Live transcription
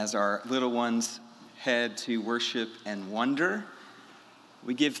As our little ones head to worship and wonder,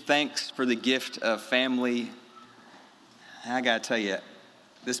 we give thanks for the gift of family. I gotta tell you,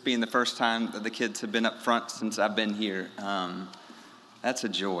 this being the first time that the kids have been up front since I've been here, that's a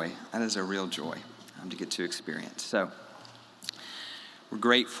joy. That is a real joy to get to experience. So we're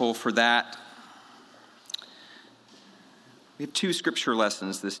grateful for that. We have two scripture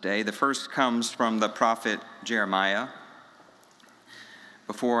lessons this day. The first comes from the prophet Jeremiah.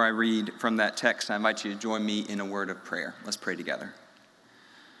 Before I read from that text, I invite you to join me in a word of prayer. Let's pray together.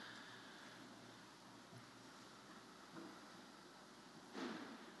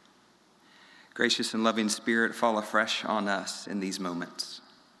 Gracious and loving Spirit, fall afresh on us in these moments.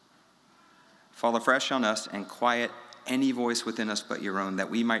 Fall afresh on us and quiet any voice within us but your own, that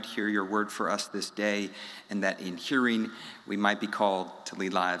we might hear your word for us this day, and that in hearing we might be called to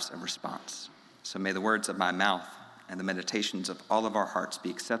lead lives of response. So may the words of my mouth and the meditations of all of our hearts be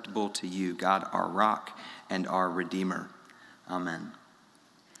acceptable to you, God, our rock and our Redeemer. Amen.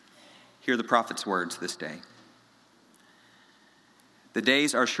 Hear the prophet's words this day. The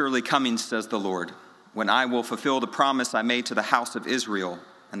days are surely coming, says the Lord, when I will fulfill the promise I made to the house of Israel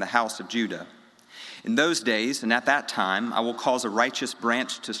and the house of Judah. In those days and at that time, I will cause a righteous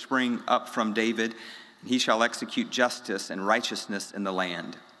branch to spring up from David, and he shall execute justice and righteousness in the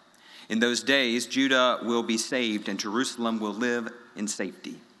land. In those days, Judah will be saved, and Jerusalem will live in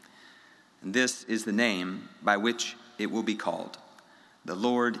safety. And this is the name by which it will be called. The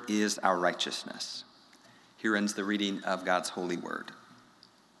Lord is our righteousness. Here ends the reading of God's holy word.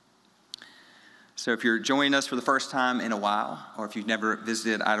 So if you're joining us for the first time in a while, or if you've never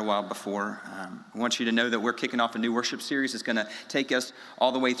visited Idlewild before, I want you to know that we're kicking off a new worship series. It's going to take us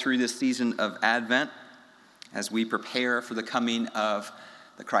all the way through this season of Advent as we prepare for the coming of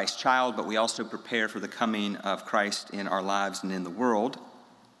the Christ child, but we also prepare for the coming of Christ in our lives and in the world.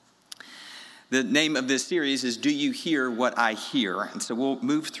 The name of this series is Do You Hear What I Hear? And so we'll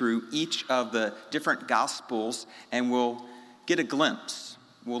move through each of the different gospels and we'll get a glimpse.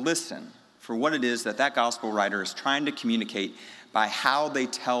 We'll listen for what it is that gospel writer is trying to communicate by how they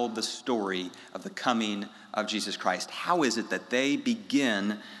tell the story of the coming of Jesus Christ. How is it that they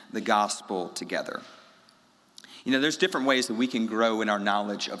begin the gospel together? You know, there's different ways that we can grow in our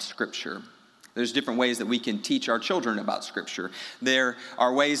knowledge of Scripture. There's different ways that we can teach our children about Scripture. There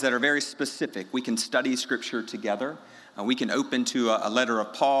are ways that are very specific. We can study Scripture together. We can open to a letter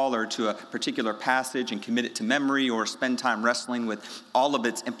of Paul or to a particular passage and commit it to memory or spend time wrestling with all of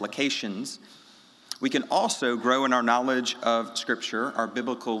its implications. We can also grow in our knowledge of Scripture, our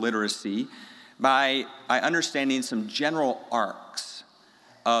biblical literacy, by understanding some general arcs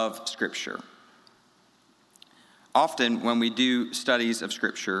of Scripture. Often when we do studies of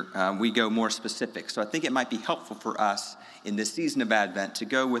Scripture, we go more specific. So I think it might be helpful for us in this season of Advent to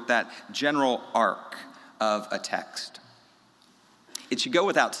go with that general arc of a text. It should go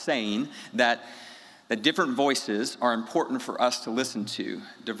without saying that different voices are important for us to listen to,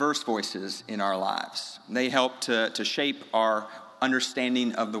 diverse voices in our lives. They help to shape our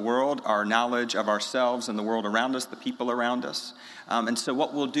understanding of the world, our knowledge of ourselves and the world around us, the people around us. And so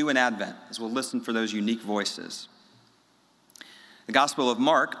what we'll do in Advent is we'll listen for those unique voices. The Gospel of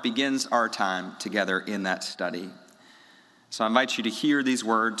Mark begins our time together in that study. So I invite you to hear these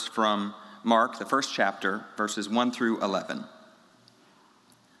words from Mark, the first chapter, verses 1 through 11.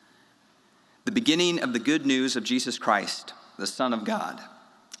 The beginning of the good news of Jesus Christ, the Son of God.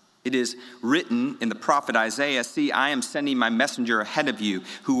 It is written in the prophet Isaiah, "See, I am sending my messenger ahead of you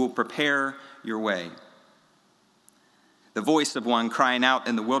who will prepare your way." The voice of one crying out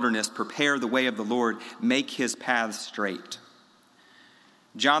in the wilderness, "Prepare the way of the Lord, make his paths straight."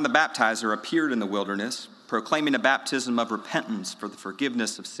 John the Baptizer appeared in the wilderness, proclaiming a baptism of repentance for the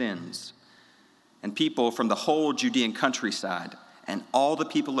forgiveness of sins. And people from the whole Judean countryside and all the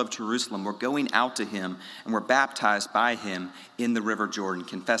people of Jerusalem were going out to him and were baptized by him in the river Jordan,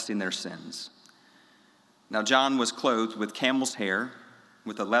 confessing their sins. Now John was clothed with camel's hair,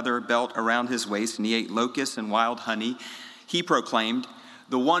 with a leather belt around his waist, and he ate locusts and wild honey. He proclaimed,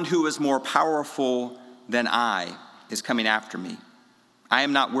 "The one who is more powerful than I is coming after me. I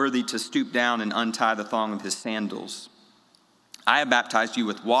am not worthy to stoop down and untie the thong of his sandals. I have baptized you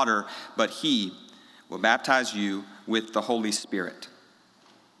with water, but he will baptize you with the Holy Spirit."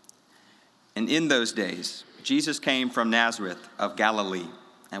 And in those days, Jesus came from Nazareth of Galilee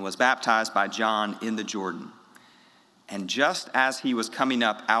and was baptized by John in the Jordan. And just as he was coming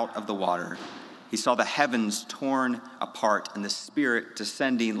up out of the water, he saw the heavens torn apart and the Spirit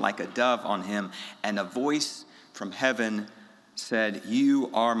descending like a dove on him, and a voice from heaven said, "You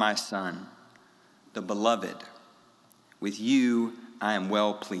are my Son, the beloved. With you I am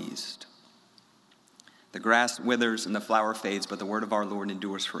well pleased. The grass withers and the flower fades, but the word of our Lord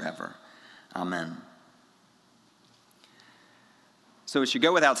endures forever. Amen. So it should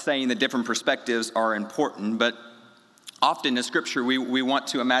go without saying that different perspectives are important, but often in Scripture we want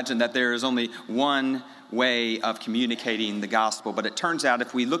to imagine that there is only one way of communicating the gospel. But it turns out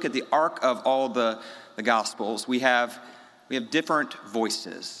if we look at the arc of all the Gospels, we have different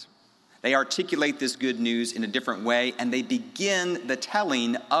voices. They articulate this good news in a different way, and they begin the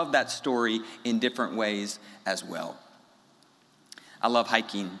telling of that story in different ways as well. I love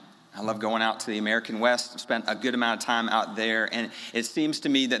hiking. I love going out to the American West. I've spent a good amount of time out there, and it seems to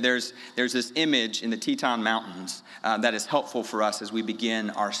me that there's this image in the Teton Mountains that is helpful for us as we begin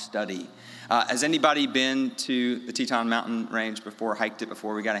our study. Has anybody been to the Teton Mountain Range before, hiked it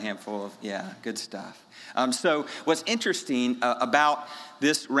before? We got a handful of, good stuff. So what's interesting about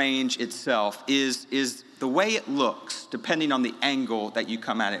this range itself is the way it looks depending on the angle that you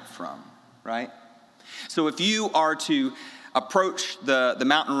come at it from, right? So if you are to approach the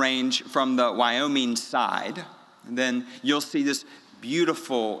mountain range from the Wyoming side, then you'll see this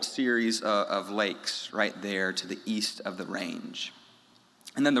beautiful series of lakes right there to the east of the range.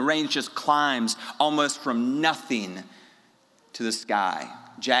 And then the range just climbs almost from nothing to the sky,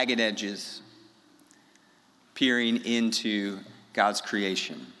 jagged edges peering into God's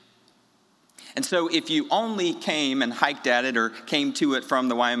creation. And so if you only came and hiked at it or came to it from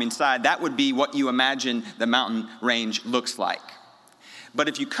the Wyoming side, that would be what you imagine the mountain range looks like. But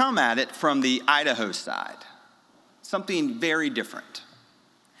if you come at it from the Idaho side, something very different.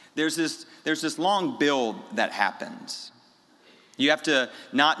 There's this long build that happens. You have to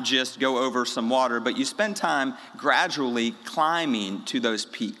not just go over some water, but you spend time gradually climbing to those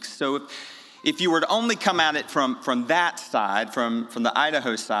peaks. So if you were to only come at it from that side, from the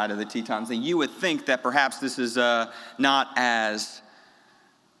Idaho side of the Tetons, then you would think that perhaps this is not as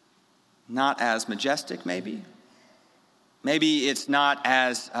majestic, maybe. Maybe it's not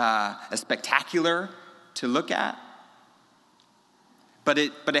as spectacular to look at. But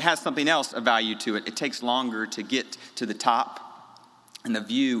it has something else of value to it. It takes longer to get to the top, and the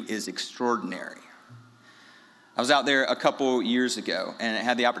view is extraordinary. I was out there a couple years ago, and I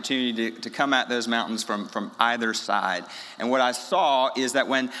had the opportunity to come at those mountains from either side. And what I saw is that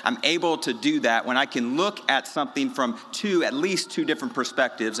when I'm able to do that, when I can look at something from at least two different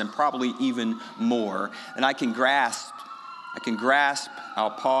perspectives, and probably even more, then I can grasp.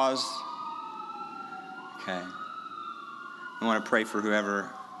 I'll pause. Okay. I want to pray for whoever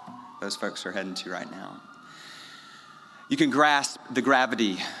those folks are heading to right now. You can grasp the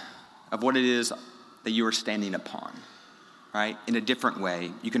gravity of what it is that you are standing upon, right? In a different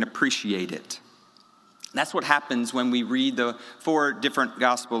way. You can appreciate it. That's what happens when we read the 4 different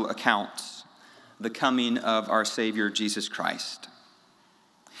gospel accounts, the coming of our Savior, Jesus Christ.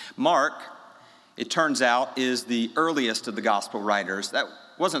 Mark, it turns out, is the earliest of the gospel writers. That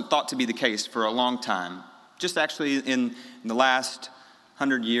wasn't thought to be the case for a long time. Just actually in the last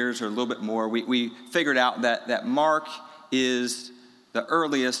 100 years or a little bit more, we figured out that Mark is the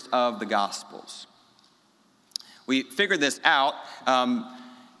earliest of the Gospels. We figured this out from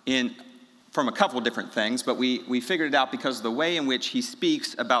a couple different things, but we figured it out because of the way in which he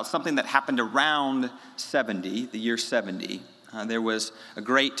speaks about something that happened around 70, the year 70. There was a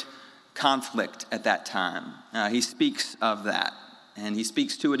great conflict at that time. He speaks of that, and he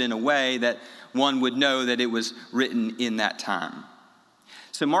speaks to it in a way that one would know that it was written in that time.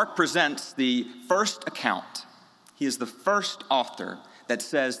 So Mark presents the first account. He is the first author that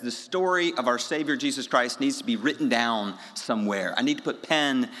says the story of our Savior Jesus Christ needs to be written down somewhere. I need to put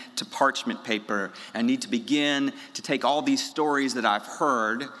pen to parchment paper. I need to begin to take all these stories that I've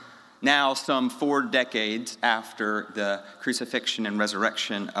heard now some 4 decades after the crucifixion and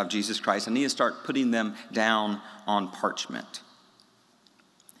resurrection of Jesus Christ. I need to start putting them down on parchment.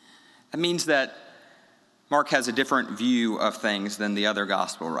 That means that Mark has a different view of things than the other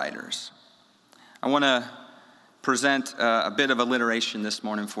gospel writers. I want to present a bit of alliteration this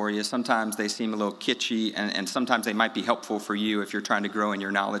morning for you. Sometimes they seem a little kitschy, and sometimes they might be helpful for you if you're trying to grow in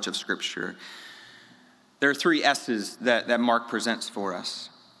your knowledge of Scripture. There are 3 S's that Mark presents for us.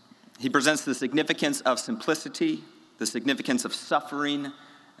 He presents the significance of simplicity, the significance of suffering,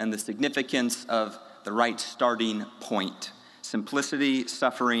 and the significance of the right starting point. Simplicity,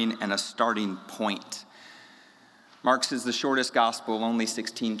 suffering, and a starting point. Mark's is the shortest gospel, only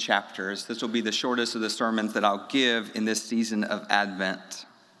 16 chapters. This will be the shortest of the sermons that I'll give in this season of Advent.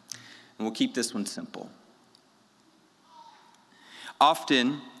 And we'll keep this one simple.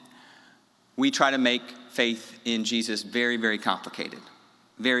 Often, we try to make faith in Jesus very, very complicated.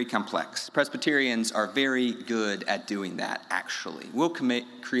 very complex. Presbyterians are very good at doing that, actually. We'll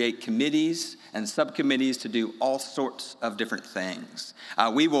create committees and subcommittees to do all sorts of different things.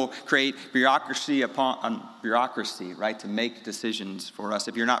 We will create bureaucracy upon bureaucracy, right, to make decisions for us.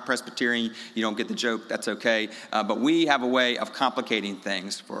 If you're not Presbyterian, you don't get the joke, that's okay. But we have a way of complicating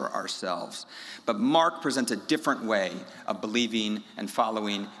things for ourselves. But Mark presents a different way of believing and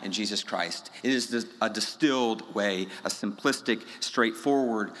following in Jesus Christ. It is a distilled way, a simplistic,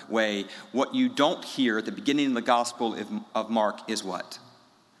 straightforward way. What you don't hear at the beginning of the Gospel of Mark is what?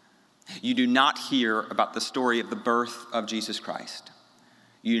 You do not hear about the story of the birth of Jesus Christ.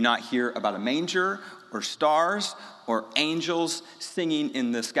 You do not hear about a manger or stars or angels singing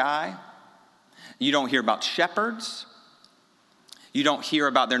in the sky. You don't hear about shepherds. You don't hear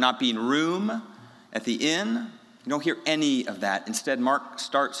about there not being room at the inn. You don't hear any of that. Instead, Mark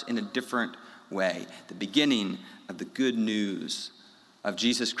starts in a different way. The beginning of the good news of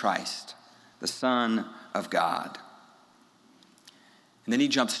Jesus Christ, the Son of God. And then he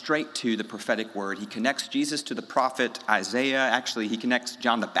jumps straight to the prophetic word. He connects Jesus to the prophet Isaiah. Actually, he connects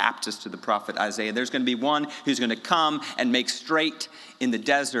John the Baptist to the prophet Isaiah. There's going to be one who's going to come and make straight in the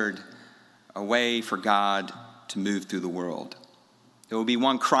desert a way for God to move through the world. There will be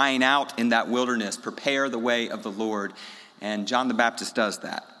one crying out in that wilderness, prepare the way of the Lord. And John the Baptist does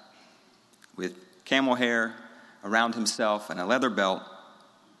that with camel hair around himself and a leather belt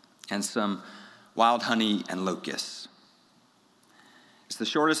and some wild honey and locusts. It's the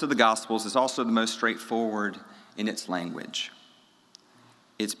shortest of the Gospels. It's also the most straightforward in its language.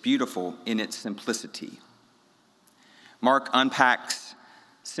 It's beautiful in its simplicity. Mark unpacks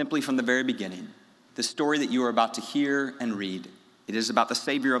simply from the very beginning the story that you are about to hear and read. It is about the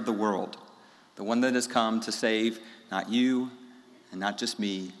Savior of the world, the one that has come to save not you and not just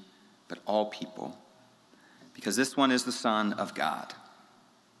me, but all people, because this one is the Son of God.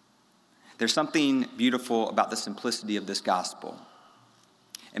 There's something beautiful about the simplicity of this gospel,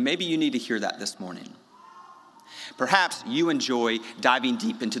 and maybe you need to hear that this morning. Perhaps you enjoy diving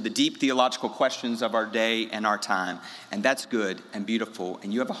deep into the deep theological questions of our day and our time, and that's good and beautiful,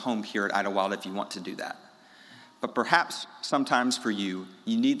 and you have a home here at Idlewild if you want to do that. But perhaps sometimes for you,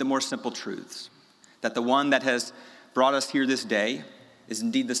 you need the more simple truths, that the one that has brought us here this day is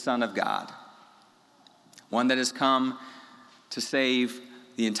indeed the Son of God, one that has come to save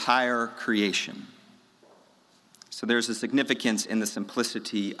the entire creation. So there's a significance in the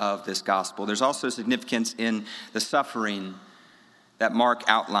simplicity of this gospel. There's also significance in the suffering that Mark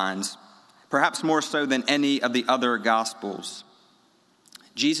outlines, perhaps more so than any of the other gospels.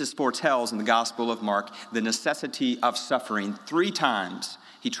 Jesus foretells in the Gospel of Mark the necessity of suffering. 3 times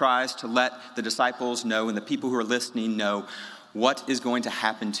he tries to let the disciples know and the people who are listening know what is going to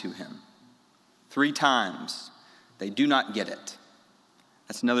happen to him. 3 times they do not get it.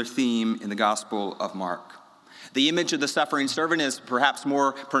 That's another theme in the Gospel of Mark. The image of the suffering servant is perhaps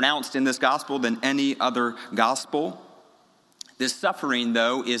more pronounced in this gospel than any other gospel. This suffering,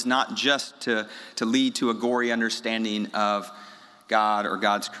 though, is not just to lead to a gory understanding of God or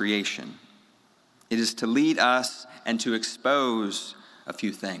God's creation. It is to lead us and to expose a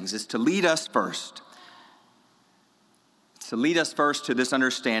few things. It's to lead us first. It's to lead us first to this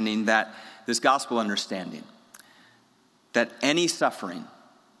understanding, that this gospel understanding, that any suffering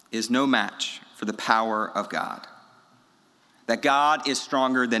is no match for the power of God. That God is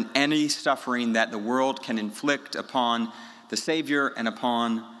stronger than any suffering that the world can inflict upon the Savior and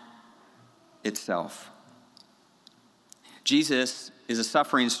upon itself. Jesus is a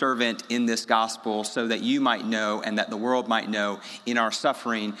suffering servant in this gospel so that you might know and that the world might know in our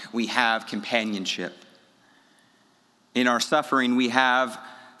suffering we have companionship. In our suffering we have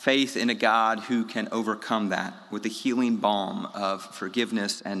faith in a God who can overcome that with the healing balm of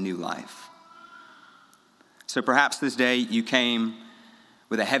forgiveness and new life. So perhaps this day you came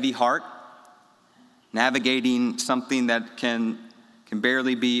with a heavy heart, navigating something that can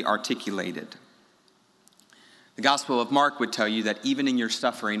barely be articulated. The Gospel of Mark would tell you that even in your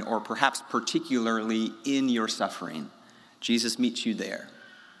suffering, or perhaps particularly in your suffering, Jesus meets you there.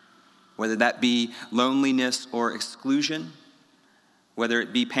 Whether that be loneliness or exclusion, whether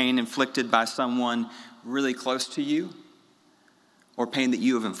it be pain inflicted by someone really close to you, or pain that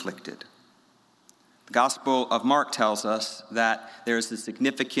you have inflicted. The Gospel of Mark tells us that there is a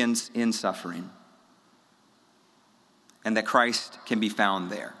significance in suffering, and that Christ can be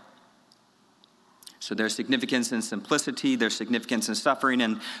found there. So there's significance in simplicity, there's significance in suffering,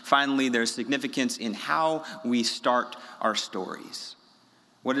 and finally there's significance in how we start our stories.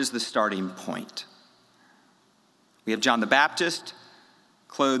 What is the starting point? We have John the Baptist,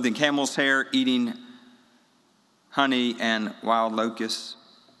 clothed in camel's hair, eating honey and wild locusts.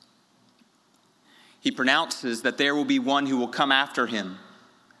 He pronounces that there will be one who will come after him,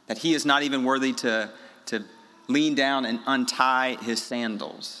 that he is not even worthy to lean down and untie his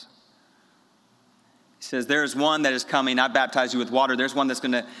sandals. He says, there is one that is coming. I baptize you with water. There's one that's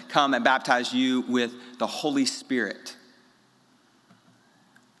going to come and baptize you with the Holy Spirit.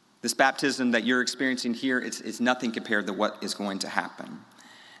 This baptism that you're experiencing here, it's nothing compared to what is going to happen.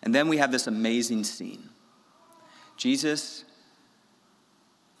 And then we have this amazing scene. Jesus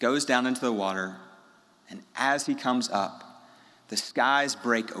goes down into the water, and as he comes up, the skies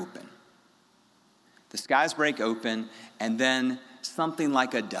break open. The skies break open, and then something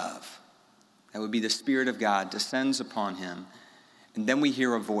like a dove, that would be the Spirit of God, descends upon him. And then we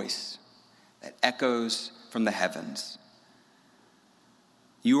hear a voice that echoes from the heavens.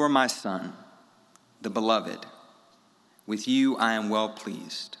 You are my Son, the beloved. With you I am well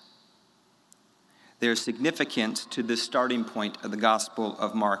pleased. There's significance to this starting point of the Gospel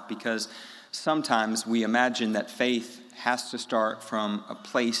of Mark, because sometimes we imagine that faith has to start from a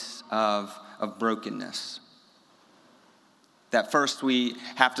place of brokenness. That first we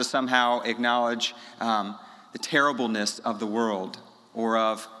have to somehow acknowledge the terribleness of the world or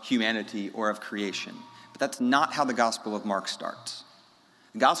of humanity or of creation. But that's not how the Gospel of Mark starts.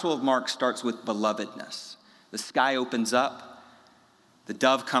 The Gospel of Mark starts with belovedness. The sky opens up, the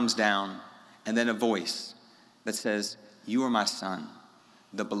dove comes down, and then a voice that says, you are my Son,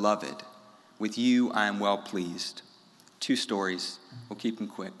 the beloved. With you I am well pleased. 2 stories. We'll keep them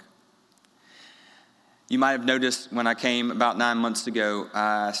quick. You might have noticed when I came about 9 months ago,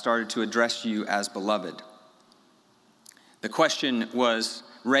 I started to address you as beloved. The question was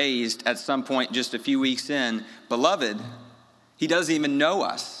raised at some point just a few weeks in, beloved, he doesn't even know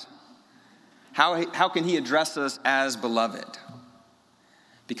us. How can he address us as beloved?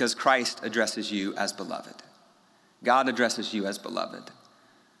 Because Christ addresses you as beloved. God addresses you as beloved.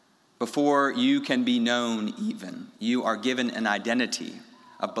 Before you can be known even, you are given an identity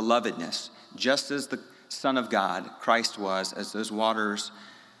of belovedness, just as the Son of God, Christ was, as those waters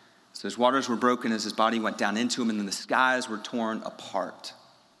were broken, as his body went down into him, and then the skies were torn apart.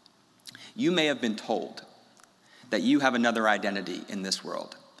 You may have been told that you have another identity in this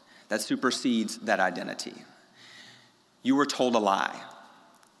world that supersedes that identity. You were told a lie.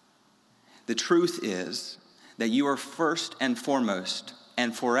 The truth is that you are first and foremost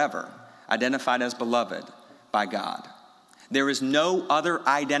and forever identified as beloved by God. There is no other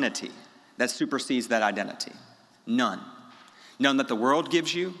identity that supersedes that identity. None. None that the world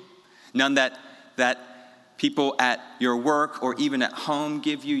gives you, none that people at your work or even at home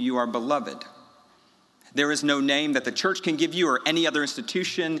give you. You are beloved. There is no name that the church can give you or any other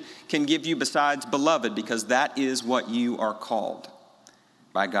institution can give you besides beloved, because that is what you are called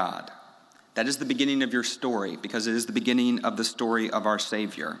by God. That is the beginning of your story, because it is the beginning of the story of our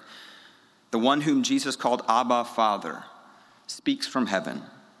Savior. The one whom Jesus called Abba, Father, speaks from heaven.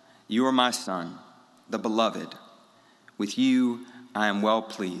 You are my Son, the beloved. With you I am well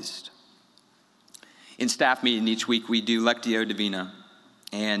pleased. In staff meeting each week, we do Lectio Divina,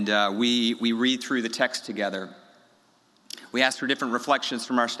 and we read through the text together. We ask for different reflections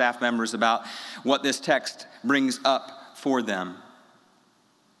from our staff members about what this text brings up for them.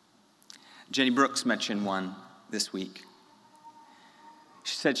 Jenny Brooks mentioned one this week.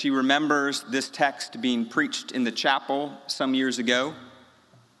 She said she remembers this text being preached in the chapel some years ago.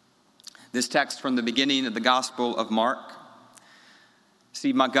 This text from the beginning of the Gospel of Mark.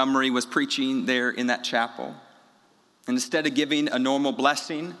 Steve Montgomery was preaching there in that chapel. And instead of giving a normal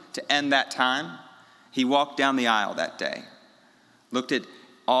blessing to end that time, he walked down the aisle that day, looked at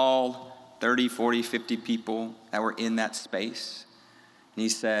all 30, 40, 50 people that were in that space, and he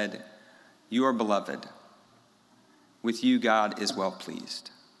said, you are beloved. With you, God is well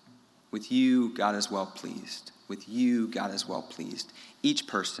pleased. With you, God is well pleased. With you, God is well pleased. Each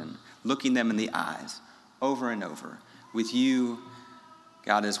person, looking them in the eyes over and over. With you,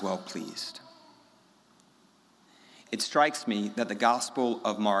 God is well pleased. It strikes me that the Gospel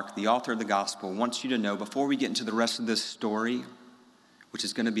of Mark, the author of the Gospel, wants you to know before we get into the rest of this story, which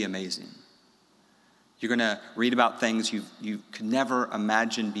is going to be amazing. You're going to read about things you could never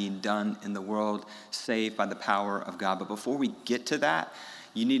imagine being done in the world, saved by the power of God. But before we get to that,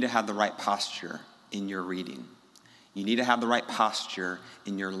 you need to have the right posture in your reading. You need to have the right posture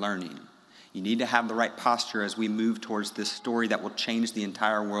in your learning. You need to have the right posture as we move towards this story that will change the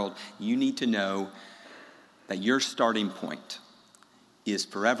entire world. You need to know that your starting point is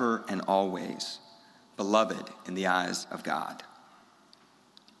forever and always beloved in the eyes of God.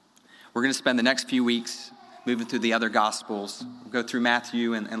 We're going to spend the next few weeks moving through the other Gospels. We'll go through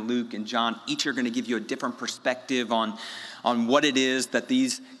Matthew and Luke and John. Each are going to give you a different perspective on what it is that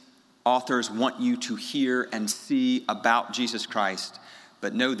these authors want you to hear and see about Jesus Christ.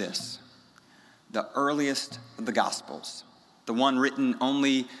 But know this, the earliest of the Gospels, the one written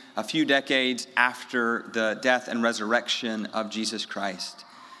only a few decades after the death and resurrection of Jesus Christ,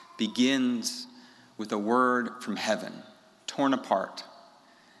 begins with a word from heaven, torn apart,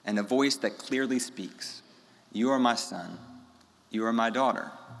 and a voice that clearly speaks, "You are my son, you are my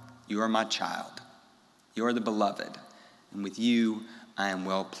daughter, you are my child, you are the beloved, and with you I am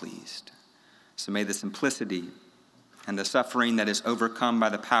well pleased." So may the simplicity and the suffering that is overcome by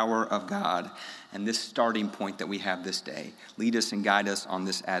the power of God and this starting point that we have this day lead us and guide us on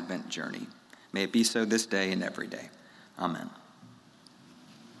this Advent journey. May it be so this day and every day. Amen.